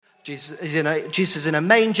Jesus is in a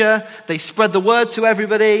manger. They spread the word to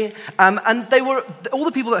everybody. And all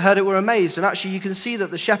the people that heard it were amazed. And actually, you can see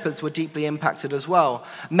that the shepherds were deeply impacted as well.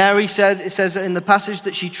 Mary it says in the passage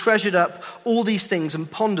that she treasured up all these things and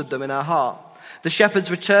pondered them in her heart. The shepherds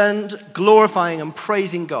returned, glorifying and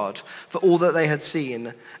praising God for all that they had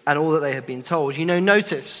seen and all that they had been told.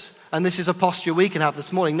 Notice, and this is a posture we can have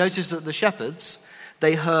this morning, notice that the shepherds,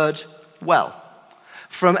 they heard well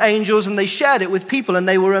from angels, and they shared it with people, and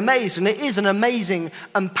they were amazed. And it is an amazing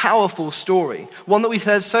and powerful story, one that we've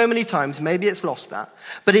heard so many times. Maybe it's lost that,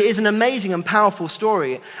 but it is an amazing and powerful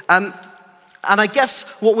story. And I guess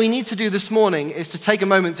what we need to do this morning is to take a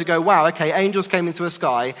moment to go, wow, okay, angels came into a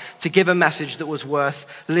sky to give a message that was worth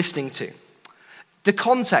listening to. The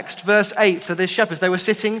context, verse 8, for these shepherds, they were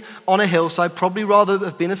sitting on a hillside, probably rather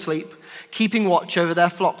have been asleep, keeping watch over their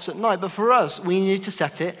flocks at night. But for us, we need to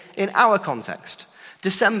set it in our context.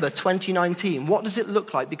 December 2019, what does it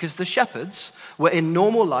look like? Because the shepherds were in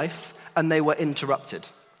normal life and they were interrupted.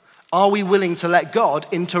 Are we willing to let God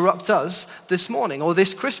interrupt us this morning or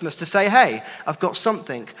this Christmas to say, hey, I've got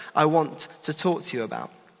something I want to talk to you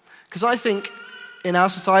about? Because I think in our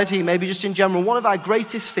society, maybe just in general, one of our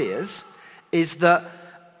greatest fears is that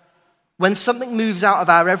when something moves out of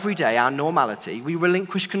our everyday, our normality, we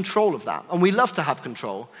relinquish control of that. And we love to have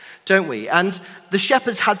control, don't we? And the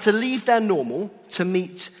shepherds had to leave their normal to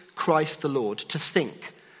meet Christ the Lord, to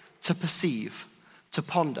think, to perceive, to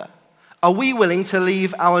ponder. Are we willing to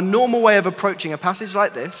leave our normal way of approaching a passage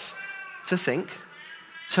like this to think,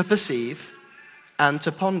 to perceive, and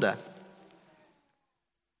to ponder?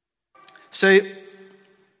 So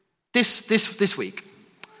this week,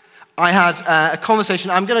 I had a conversation.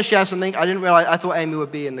 I'm going to share something. I didn't realize, I thought Amy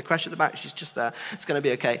would be in the creche at the back. She's just there. It's going to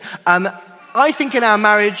be okay. I think in our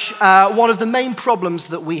marriage, one of the main problems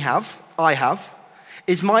that I have,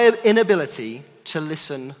 is my inability to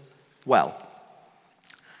listen well.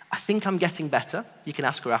 I think I'm getting better. You can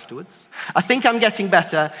ask her afterwards. I think I'm getting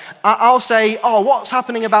better. I'll say, oh, what's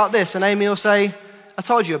happening about this? And Amy will say, I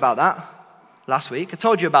told you about that last week. I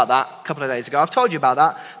told you about that a couple of days ago. I've told you about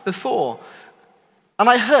that before. And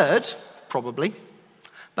I heard, probably,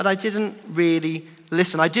 but I didn't really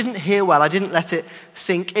listen. I didn't hear well. I didn't let it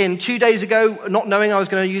sink in. 2 days ago, not knowing I was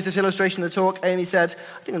going to use this illustration in the talk, Amy said,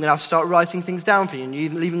 I think I'm going to have to start writing things down for you and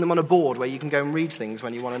even leaving them on a board where you can go and read things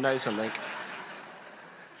when you want to know something.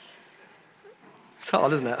 It's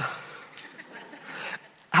hard, isn't it?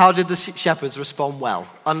 How did the shepherds respond well?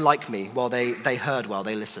 Unlike me, well, they heard well,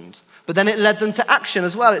 they listened. But then it led them to action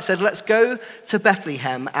as well. It said, let's go to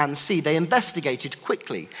Bethlehem and see. They investigated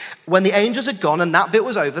quickly. When the angels had gone and that bit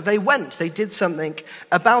was over, they went. They did something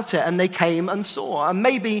about it and they came and saw. And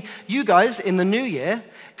maybe you guys in the new year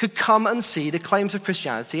could come and see the claims of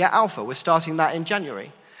Christianity at Alpha. We're starting that in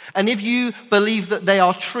January. And if you believe that they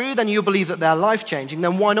are true, then you believe that they're life-changing,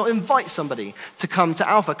 then why not invite somebody to come to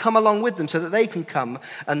Alpha? Come along with them so that they can come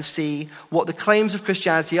and see what the claims of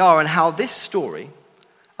Christianity are and how this story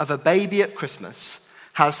of a baby at Christmas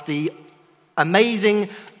has the amazing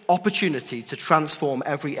opportunity to transform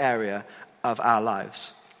every area of our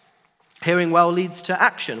lives. Hearing well leads to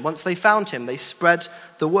action. Once they found him, they spread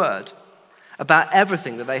the word about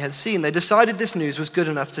everything that they had seen. They decided this news was good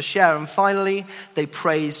enough to share, and finally, they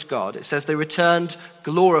praised God. It says they returned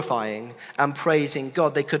glorifying and praising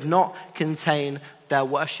God. They could not contain their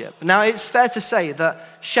worship. Now, it's fair to say that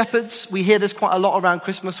shepherds, we hear this quite a lot around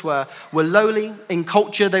Christmas, were lowly. In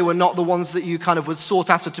culture, they were not the ones that you kind of was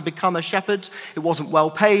sought after to become a shepherd. It wasn't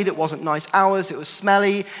well paid. It wasn't nice hours. It was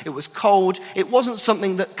smelly. It was cold. It wasn't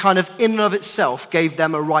something that kind of in and of itself gave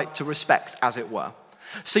them a right to respect, as it were.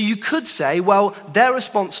 So you could say, well, their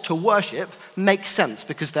response to worship makes sense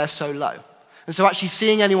because they're so low. And so actually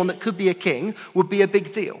seeing anyone that could be a king would be a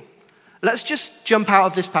big deal. Let's just jump out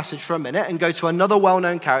of this passage for a minute and go to another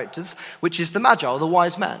well-known character, which is the Magi, the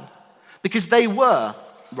wise men. Because they were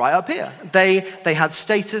right up here. They had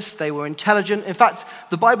status, they were intelligent. In fact,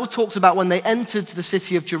 the Bible talks about when they entered the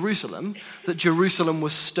city of Jerusalem, that Jerusalem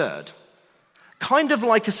was stirred. Kind of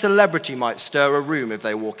like a celebrity might stir a room if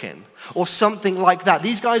they walk in, or something like that.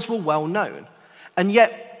 These guys were well known. And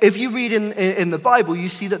yet, if you read in the Bible, you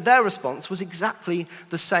see that their response was exactly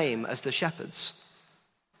the same as the shepherds.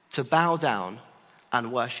 To bow down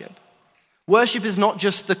and worship. Worship is not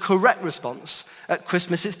just the correct response at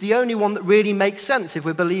Christmas, it's the only one that really makes sense if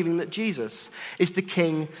we're believing that Jesus is the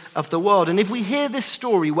King of the world. And if we hear this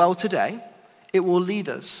story well today, it will lead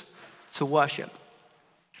us to worship.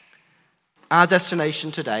 Our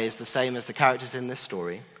destination today is the same as the characters in this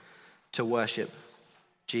story, to worship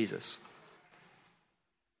Jesus.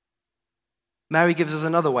 Mary gives us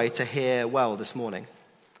another way to hear well this morning.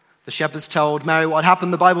 The shepherds told Mary what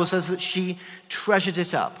happened. The Bible says that she treasured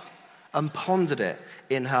it up and pondered it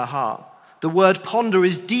in her heart. The word ponder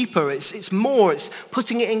is deeper, it's more, it's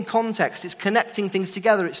putting it in context, it's connecting things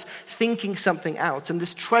together, it's thinking something out. And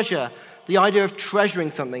this treasure, the idea of treasuring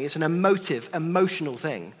something, is an emotional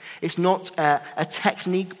thing. It's not a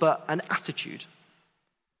technique, but an attitude.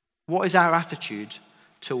 What is our attitude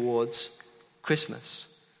towards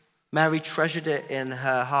Christmas? Mary treasured it in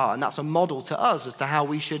her heart, and that's a model to us as to how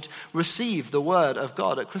we should receive the word of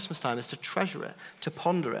God at Christmas time, is to treasure it, to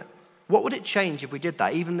ponder it. What would it change if we did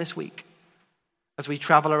that, even this week? As we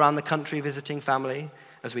travel around the country visiting family,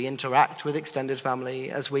 as we interact with extended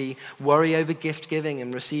family, as we worry over gift giving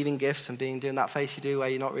and receiving gifts and doing that face you do where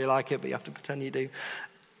you not really like it, but you have to pretend you do.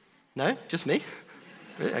 No? Just me?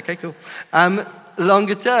 Really? Okay, cool.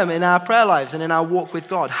 Longer term, in our prayer lives and in our walk with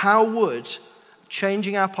God, how would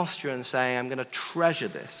changing our posture and saying, I'm going to treasure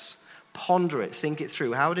this, ponder it, think it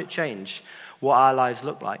through, how would it change what our lives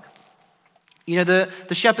look like? You know,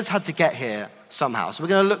 the shepherds had to get here somehow. So we're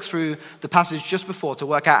going to look through the passage just before to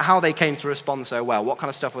work out how they came to respond so well. What kind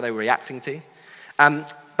of stuff were they reacting to?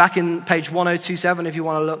 Back in page 1027, if you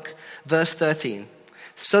want to look, verse 13.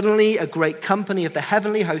 Suddenly a great company of the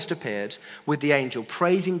heavenly host appeared with the angel,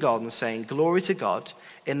 praising God and saying, Glory to God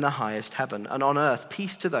in the highest heaven, and on earth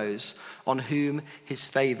peace to those on whom his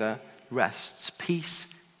favor rests.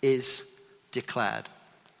 Peace is declared.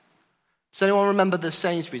 Does anyone remember the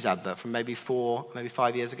Sainsbury's advert from maybe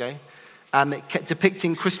 5 years ago?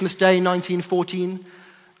 Depicting Christmas Day 1914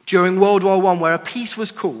 during World War I, where a peace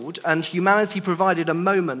was called and humanity provided a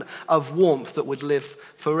moment of warmth that would live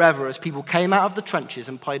forever as people came out of the trenches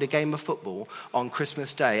and played a game of football on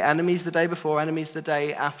Christmas Day. Enemies the day before, enemies the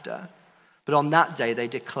day after. But on that day, they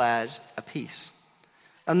declared a peace.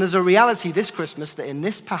 And there's a reality this Christmas that in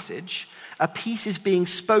this passage, a peace is being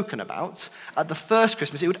spoken about at the first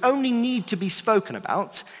Christmas. It would only need to be spoken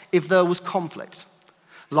about if there was conflict.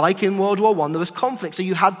 Like in World War I, there was conflict, so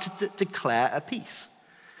you had to declare a peace.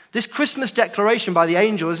 This Christmas declaration by the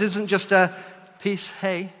angels isn't just a peace,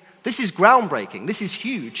 hey. This is groundbreaking. This is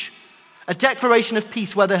huge. A declaration of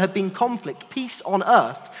peace where there had been conflict, peace on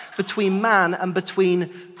earth between man and between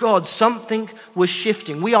God. Something was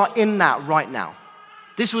shifting. We are in that right now.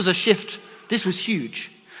 This was a shift. This was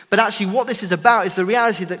huge. But actually what this is about is the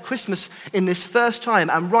reality that Christmas in this first time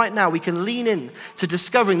and right now we can lean in to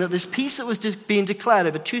discovering that this peace that was being declared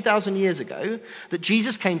over 2,000 years ago, that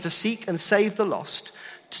Jesus came to seek and save the lost,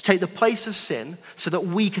 to take the place of sin so that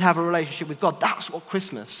we could have a relationship with God. That's what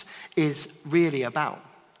Christmas is really about.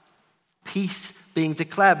 Peace being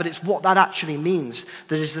declared, but it's what that actually means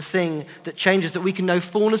that is the thing that changes, that we can know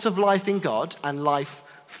fullness of life in God and life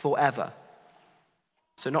forever.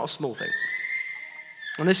 So not a small thing.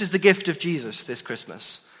 And this is the gift of Jesus this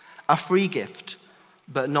Christmas. A free gift,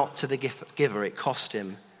 but not to the giver. It cost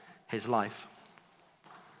him his life.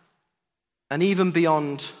 And even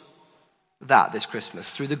beyond that this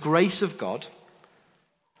Christmas, through the grace of God,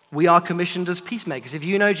 we are commissioned as peacemakers. If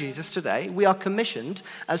you know Jesus today, we are commissioned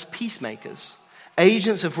as peacemakers,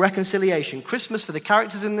 agents of reconciliation. Christmas for the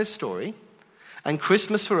characters in this story, and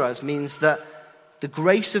Christmas for us means that the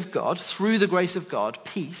grace of God, through the grace of God,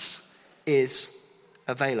 peace is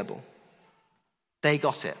available. They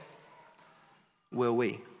got it. Will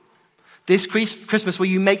we? This Christmas, will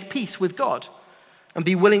you make peace with God and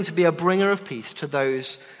be willing to be a bringer of peace to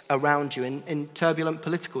those around you in turbulent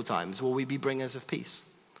political times? Will we be bringers of peace?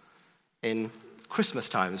 In Christmas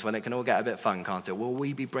times when it can all get a bit fun, can't it? Will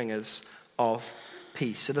we be bringers of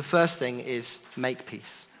peace? So the first thing is make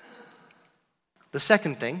peace. The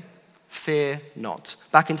second thing, fear not.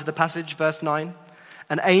 Back into the passage, verse 9.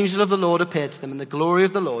 An angel of the Lord appeared to them, and the glory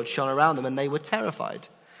of the Lord shone around them, and they were terrified.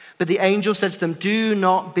 But the angel said to them, do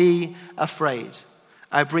not be afraid.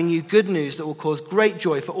 I bring you good news that will cause great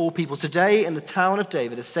joy for all people. Today in the town of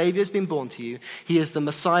David, a Savior has been born to you. He is the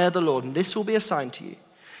Messiah, the Lord, and this will be a sign to you.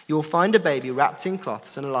 You will find a baby wrapped in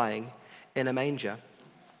cloths and lying in a manger.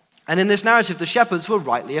 And in this narrative, the shepherds were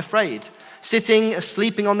rightly afraid, sitting,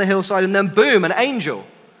 sleeping on the hillside, and then boom, an angel.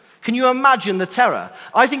 Can you imagine the terror?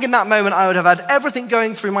 I think in that moment I would have had everything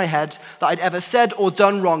going through my head that I'd ever said or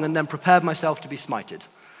done wrong and then prepared myself to be smited.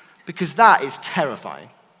 Because that is terrifying.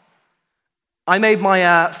 I made my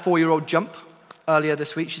 4-year-old jump earlier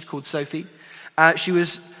this week. She's called Sophie. She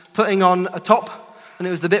was putting on a top, and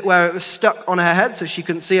it was the bit where it was stuck on her head so she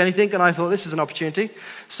couldn't see anything, and I thought this is an opportunity.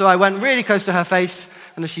 So I went really close to her face,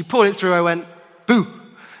 and as she pulled it through, I went, boo.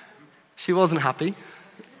 She wasn't happy.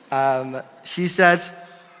 She said,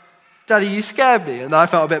 Daddy, you scared me. And then I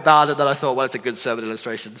felt a bit bad, and then I thought, well, it's a good sermon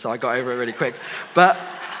illustration, so I got over it really quick. But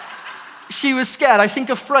she was scared. I think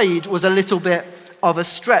afraid was a little bit of a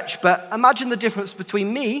stretch, but imagine the difference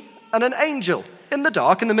between me and an angel in the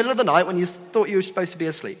dark, in the middle of the night when you thought you were supposed to be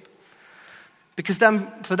asleep. Because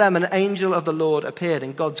then, for them, an angel of the Lord appeared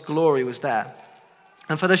and God's glory was there.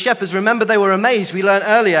 And for the shepherds, remember, they were amazed. We learned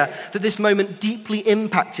earlier that this moment deeply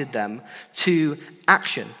impacted them to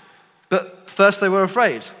action. But first they were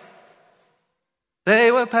afraid.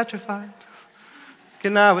 They were petrified.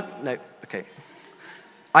 No, okay.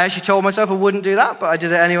 I actually told myself I wouldn't do that, but I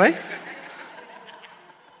did it anyway.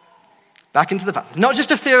 Back into the fact. Not just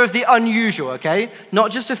a fear of the unusual, okay?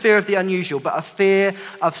 Not just a fear of the unusual, but a fear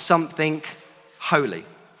of something holy.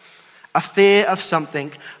 A fear of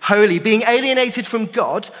something holy. Being alienated from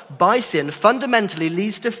God by sin fundamentally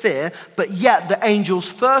leads to fear, but yet the angel's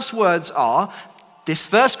first words are, this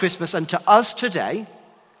first Christmas and to us today,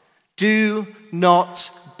 do not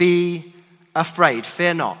be afraid.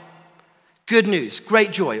 Fear not. Good news,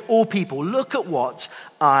 great joy, all people, look at what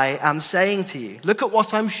I am saying to you. Look at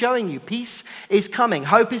what I'm showing you. Peace is coming,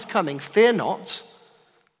 hope is coming. Fear not,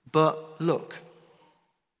 but look.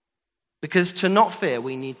 Because to not fear,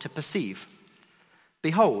 we need to perceive.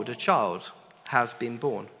 Behold, a child has been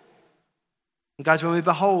born. And guys, when we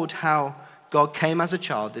behold how God came as a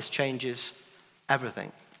child, this changes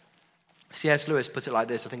everything. C.S. Lewis put it like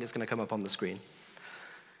this. I think it's going to come up on the screen.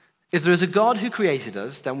 If there is a God who created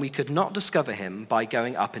us, then we could not discover him by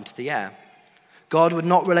going up into the air. God would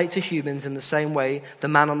not relate to humans in the same way the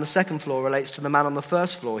man on the second floor relates to the man on the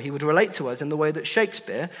first floor. He would relate to us in the way that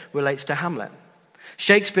Shakespeare relates to Hamlet.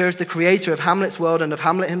 Shakespeare is the creator of Hamlet's world and of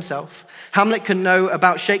Hamlet himself. Hamlet can know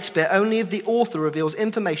about Shakespeare only if the author reveals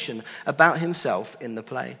information about himself in the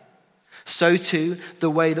play. So too, the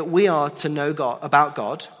way that we are to know about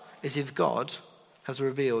God is if God has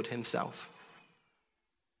revealed himself.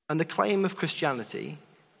 And the claim of Christianity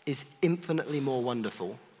is infinitely more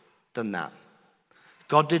wonderful than that.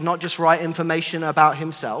 God did not just write information about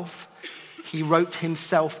himself, he wrote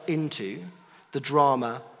himself into the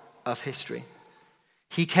drama of history.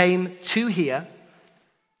 He came to here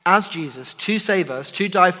as Jesus to save us, to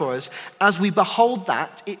die for us. As we behold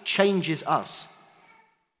that, it changes us.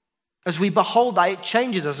 As we behold that, it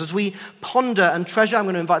changes us. As we ponder and treasure, I'm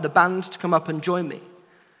going to invite the band to come up and join me.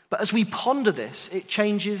 But as we ponder this, it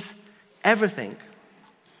changes everything.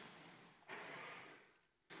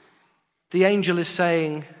 The angel is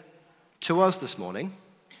saying to us this morning,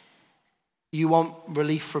 you want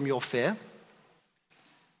relief from your fear?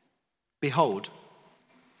 Behold,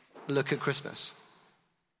 look at Christmas.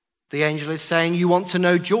 The angel is saying, you want to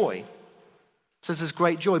know joy? Says there's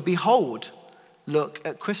great joy. Behold, look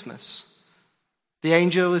at Christmas. The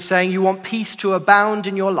angel is saying, you want peace to abound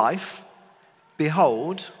in your life?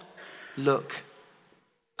 Behold, look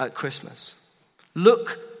at Christmas.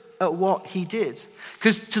 Look at what he did.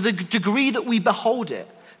 Because to the degree that we behold it,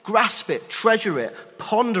 grasp it, treasure it,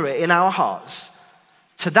 ponder it in our hearts,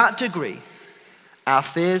 to that degree, our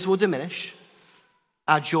fears will diminish,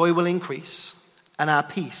 our joy will increase, and our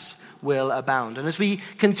peace will abound. And as we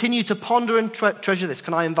continue to ponder and treasure this,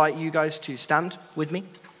 can I invite you guys to stand with me?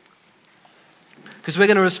 Because we're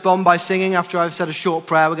going to respond by singing. After I've said a short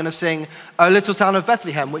prayer, we're going to sing O Little Town of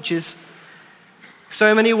Bethlehem, which is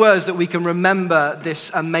so many words that we can remember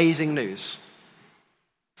this amazing news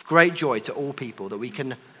of great joy to all people, that we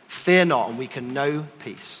can fear not and we can know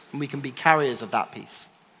peace, and we can be carriers of that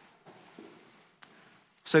peace.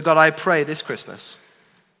 So God, I pray this Christmas,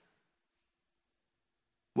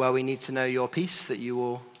 where we need to know your peace, that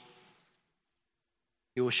you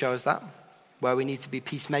will show us that. Where we need to be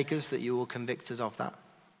peacemakers, that you will convict us of that.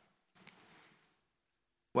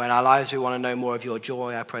 Where in our lives we want to know more of your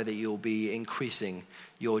joy, I pray that you will be increasing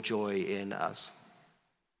your joy in us.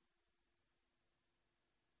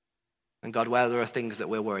 And God, where there are things that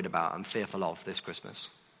we're worried about and fearful of this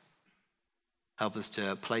Christmas, help us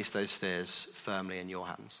to place those fears firmly in your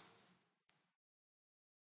hands.